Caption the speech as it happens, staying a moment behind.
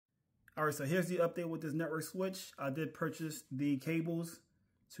All right, so here's the update with this network switch. I did purchase the cables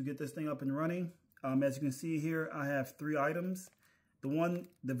to get this thing up and running. As you can see here, I have 3 items. The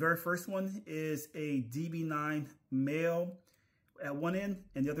very first one is a DB9 male at one end,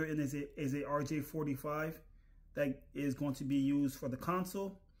 and the other end is a RJ45 that is going to be used for the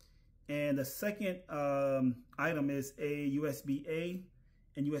console. And the second item is a USB-A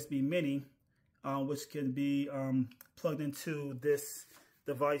and USB Mini, which can be plugged into this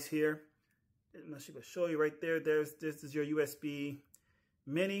device here. I'm actually going to show you right there. This is your USB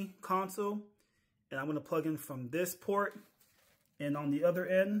Mini console, and I'm going to plug in from this port. And on the other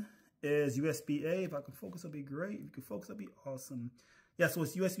end is USB-A. If I can focus, it'll be great. If you can focus, it'll be awesome. Yeah, so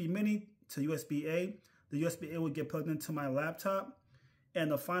it's USB Mini to USB-A. The USB-A will get plugged into my laptop. And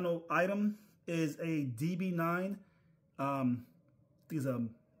the final item is a DB9. I think it's a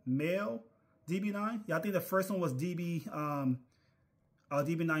male DB9. Yeah, I think the first one was DB9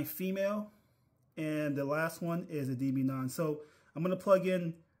 female. And the last one is a DB9. So I'm going to plug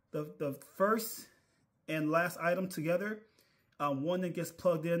in the first and last item together. One that gets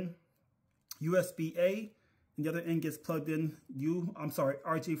plugged in USB-A, and the other end gets plugged in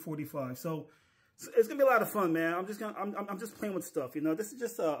RJ45. So it's gonna be a lot of fun, man. I'm just playing with stuff. You know, this is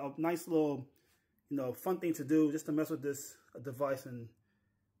just a nice little, fun thing to do, just to mess with this device and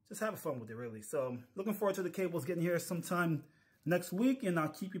just have fun with it, really. So looking forward to the cables getting here sometime next week, and I'll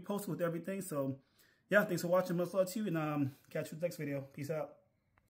keep you posted with everything. So yeah, thanks for watching. Much love to you, and catch you in the next video. Peace out.